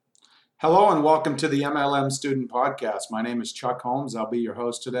Hello and welcome to the MLM Student Podcast. My name is Chuck Holmes. I'll be your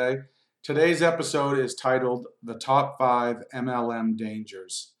host today. Today's episode is titled The Top 5 MLM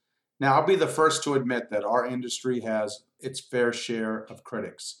Dangers. Now, I'll be the first to admit that our industry has its fair share of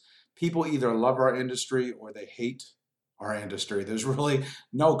critics. People either love our industry or they hate our industry. There's really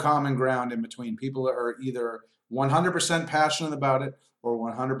no common ground in between. People are either 100% passionate about it or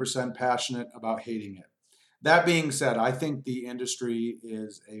 100% passionate about hating it. That being said, I think the industry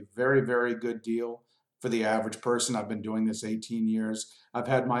is a very, very good deal for the average person. I've been doing this 18 years. I've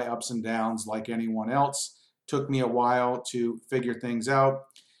had my ups and downs like anyone else. Took me a while to figure things out.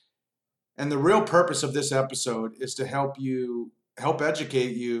 And the real purpose of this episode is to help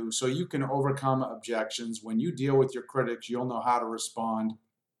educate you so you can overcome objections. When you deal with your critics, you'll know how to respond.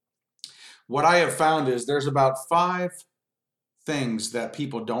 What I have found is there's about 5 things that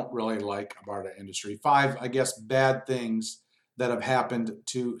people don't really like about our industry. 5, I guess, bad things that have happened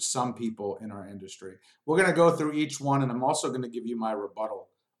to some people in our industry. We're going to go through each one, and I'm also going to give you my rebuttal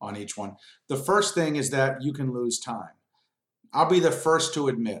on each one. The first thing is that you can lose time. I'll be the first to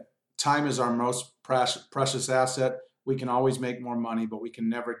admit, time is our most precious asset. We can always make more money, but we can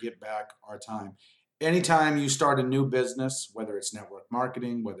never get back our time. Anytime you start a new business, whether it's network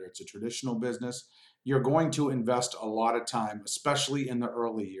marketing, whether it's a traditional business, you're going to invest a lot of time, especially in the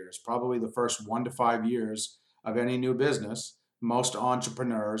early years, probably the first 1 to 5 years of any new business. Most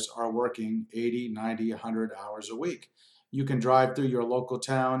entrepreneurs are working 80, 90, 100 hours a week. You can drive through your local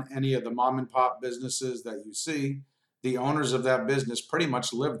town, any of the mom and pop businesses that you see, the owners of that business pretty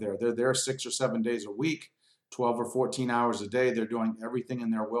much live there. They're there 6 or 7 days a week, 12 or 14 hours a day. They're doing everything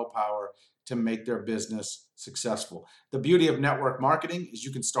in their willpower to make their business successful. The beauty of network marketing is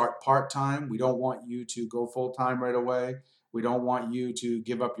you can start part-time. We don't want you to go full-time right away. We don't want you to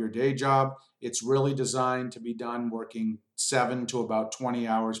give up your day job. It's really designed to be done working 7 to about 20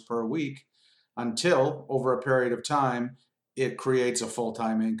 hours per week until, over a period of time, it creates a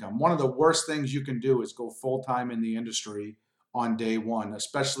full-time income. One of the worst things you can do is go full-time in the industry on day one,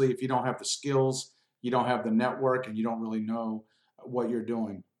 especially if you don't have the skills, you don't have the network, and you don't really know what you're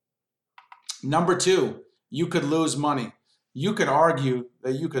doing. Number 2, you could lose money. You could argue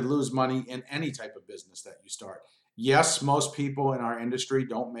that you could lose money in any type of business that you start. Yes, most people in our industry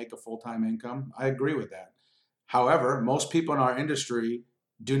don't make a full-time income. I agree with that. However, most people in our industry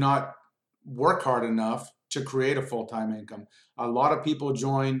do not work hard enough to create a full-time income. A lot of people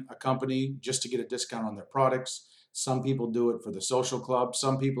join a company just to get a discount on their products. Some people do it for the social club.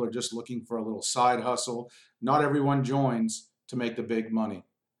 Some people are just looking for a little side hustle. Not everyone joins to make the big money.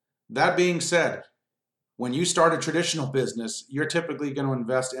 That being said, when you start a traditional business, you're typically going to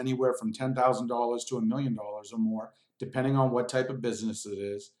invest anywhere from $10,000 to $1 million or more, depending on what type of business it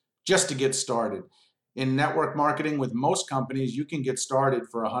is, just to get started. In network marketing with most companies, you can get started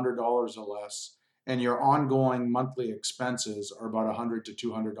for $100 or less, and your ongoing monthly expenses are about $100 to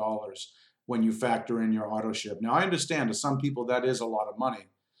 $200 when you factor in your auto ship. Now, I understand to some people that is a lot of money,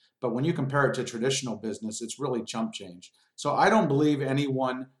 but when you compare it to traditional business, it's really chump change. So I don't believe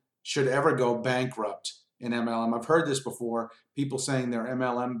anyone should ever go bankrupt in MLM. I've heard this before, people saying their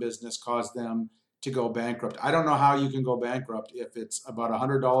MLM business caused them to go bankrupt. I don't know how you can go bankrupt if it's about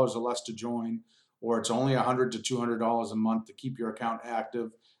 $100 or less to join, or it's only $100 to $200 a month to keep your account active,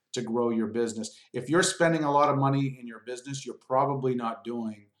 to grow your business. If you're spending a lot of money in your business, you're probably not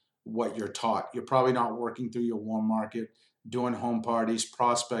doing what you're taught. You're probably not working through your warm market, doing home parties,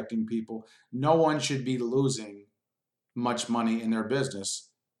 prospecting people. No one should be losing much money in their business.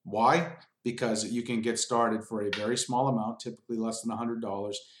 Why? Because you can get started for a very small amount, typically less than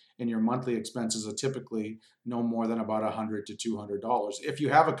 $100, and your monthly expenses are typically no more than about $100 to $200. If you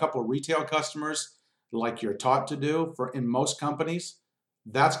have a couple retail customers, like you're taught to do in most companies,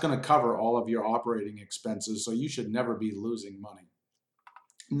 that's going to cover all of your operating expenses, so you should never be losing money.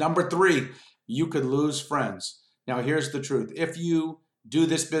 Number 3, you could lose friends. Now, here's the truth. If you do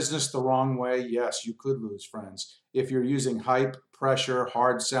this business the wrong way, yes, you could lose friends. If you're using hype, pressure,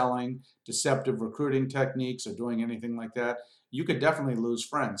 hard selling, deceptive recruiting techniques, or doing anything like that, you could definitely lose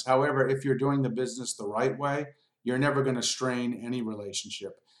friends. However, if you're doing the business the right way, you're never going to strain any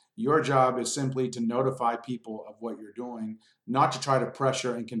relationship. Your job is simply to notify people of what you're doing, not to try to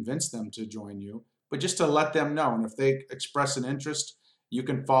pressure and convince them to join you, but just to let them know. And if they express an interest, you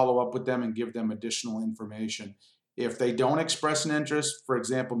can follow up with them and give them additional information. If they don't express an interest, for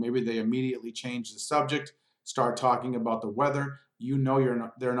example, maybe they immediately change the subject, start talking about the weather, you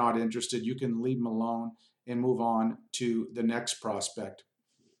know they're not interested, you can leave them alone and move on to the next prospect.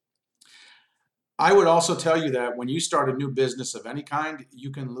 I would also tell you that when you start a new business of any kind,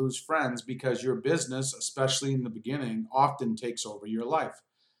 you can lose friends because your business, especially in the beginning, often takes over your life.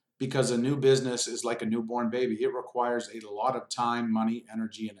 because a new business is like a newborn baby. It requires a lot of time, money,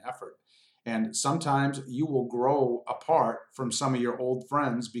 energy, and effort. And sometimes you will grow apart from some of your old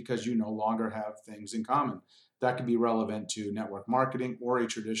friends because you no longer have things in common. That could be relevant to network marketing or a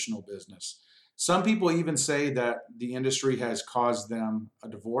traditional business. Some people even say that the industry has caused them a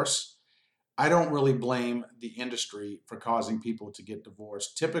divorce. I don't really blame the industry for causing people to get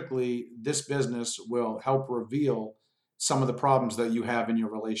divorced. Typically, this business will help reveal some of the problems that you have in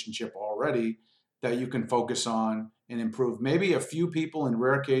your relationship already that you can focus on and improve. Maybe a few people in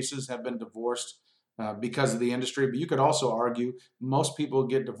rare cases have been divorced because of the industry, but you could also argue most people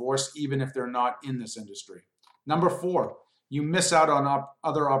get divorced even if they're not in this industry. Number four, you miss out on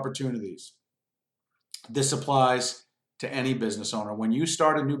other opportunities. This applies to any business owner. When you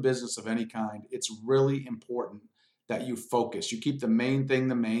start a new business of any kind, it's really important that you focus. You keep the main thing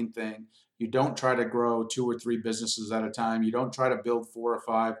the main thing. You don't try to grow 2 or 3 businesses at a time. You don't try to build 4 or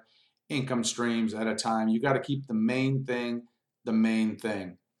 5 income streams at a time. You got to keep the main thing the main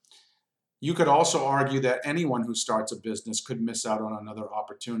thing. You could also argue that anyone who starts a business could miss out on another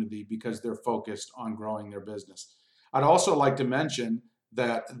opportunity because they're focused on growing their business. I'd also like to mention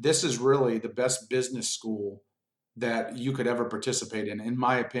that this is really the best business school that you could ever participate in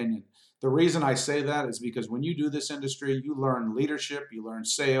my opinion. The reason I say that is because when you do this industry, you learn leadership, you learn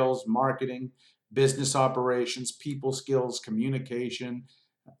sales, marketing, business operations, people skills, communication,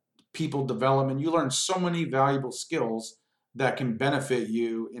 people development. You learn so many valuable skills that can benefit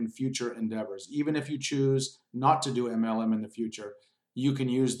you in future endeavors. Even if you choose not to do MLM in the future, you can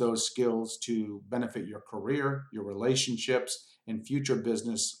use those skills to benefit your career, your relationships, and future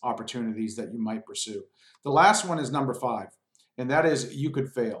business opportunities that you might pursue. The last one is number 5, and that is you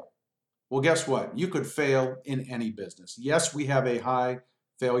could fail. Well, guess what? You could fail in any business. Yes, we have a high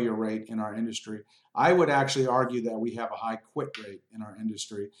failure rate in our industry. I would actually argue that we have a high quit rate in our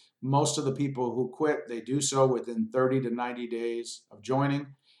industry. Most of the people who quit, they do so within 30 to 90 days of joining.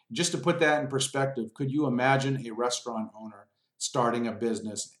 Just to put that in perspective, could you imagine a restaurant owner starting a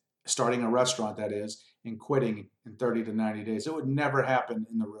business, starting a restaurant that is, and quitting in 30 to 90 days? It would never happen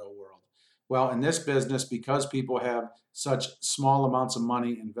in the real world. Well, in this business, because people have such small amounts of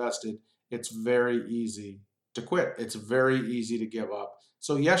money invested, it's very easy to quit. It's very easy to give up.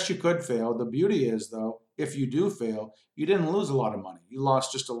 So yes, you could fail. The beauty is, though, if you do fail, you didn't lose a lot of money. You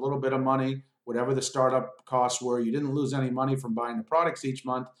lost just a little bit of money, whatever the startup costs were. You didn't lose any money from buying the products each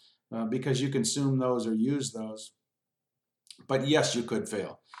month because you consume those or use those. But yes, you could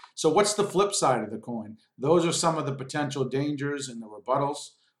fail. So what's the flip side of the coin? Those are some of the potential dangers and the rebuttals.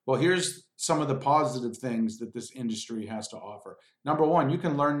 Well, here's some of the positive things that this industry has to offer. Number 1, you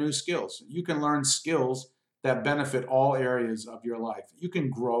can learn new skills. You can learn skills that benefit all areas of your life. You can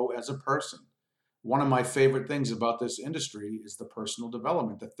grow as a person. One of my favorite things about this industry is the personal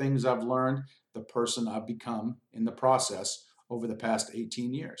development, the things I've learned, the person I've become in the process over the past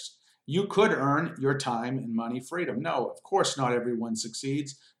 18 years. You could earn your time and money freedom. No, of course, not everyone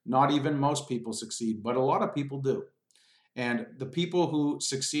succeeds. Not even most people succeed, but a lot of people do. And the people who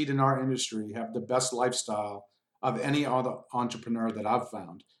succeed in our industry have the best lifestyle of any other entrepreneur that I've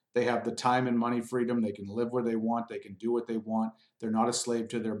found. They have the time and money freedom. They can live where they want. They can do what they want. They're not a slave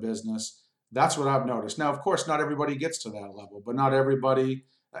to their business. That's what I've noticed. Now, of course, not everybody gets to that level, but not everybody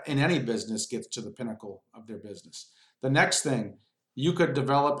in any business gets to the pinnacle of their business. The next thing, you could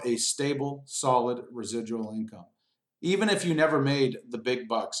develop a stable, solid residual income. Even if you never made the big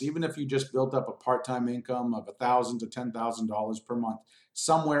bucks, even if you just built up a part-time income of $1,000 to $10,000 per month,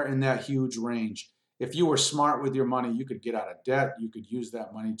 somewhere in that huge range, if you were smart with your money, you could get out of debt, you could use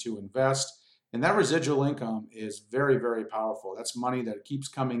that money to invest, and that residual income is very, very powerful. That's money that keeps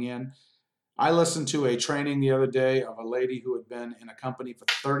coming in. I listened to a training the other day of a lady who had been in a company for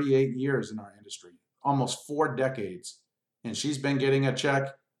 38 years in our industry, almost 4 decades, and she's been getting a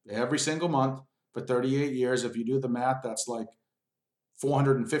check every single month for 38 years. If you do the math, that's like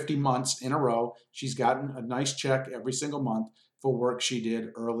 450 months in a row. She's gotten a nice check every single month for work she did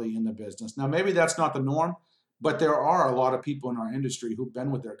early in the business. Now, maybe that's not the norm, but there are a lot of people in our industry who've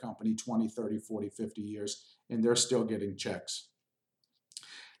been with their company 20, 30, 40, 50 years, and they're still getting checks.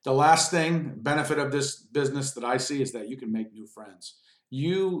 The last thing, benefit of this business that I see is that you can make new friends.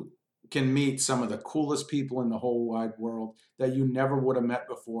 You can meet some of the coolest people in the whole wide world that you never would have met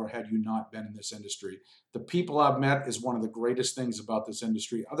before had you not been in this industry. The people I've met is one of the greatest things about this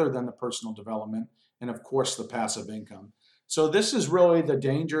industry, other than the personal development and, of course, the passive income. So this is really the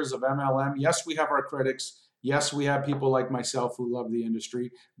dangers of MLM. Yes, we have our critics. Yes, we have people like myself who love the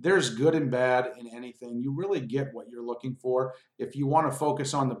industry. There's good and bad in anything. You really get what you're looking for. If you want to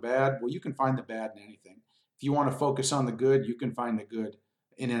focus on the bad, well, you can find the bad in anything. If you want to focus on the good, you can find the good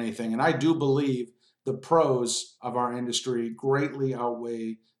in anything. And I do believe the pros of our industry greatly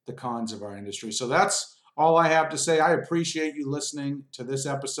outweigh the cons of our industry. So that's all I have to say. I appreciate you listening to this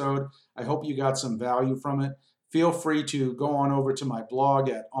episode. I hope you got some value from it. Feel free to go on over to my blog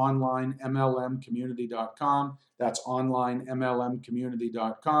at onlinemlmcommunity.com. That's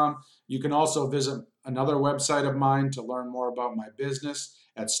onlinemlmcommunity.com. You can also visit another website of mine to learn more about my business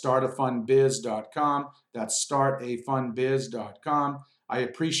at startafunbiz.com. That's startafunbiz.com. I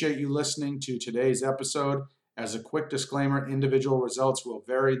appreciate you listening to today's episode. As a quick disclaimer, individual results will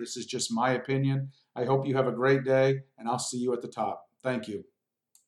vary. This is just my opinion. I hope you have a great day, and I'll see you at the top. Thank you.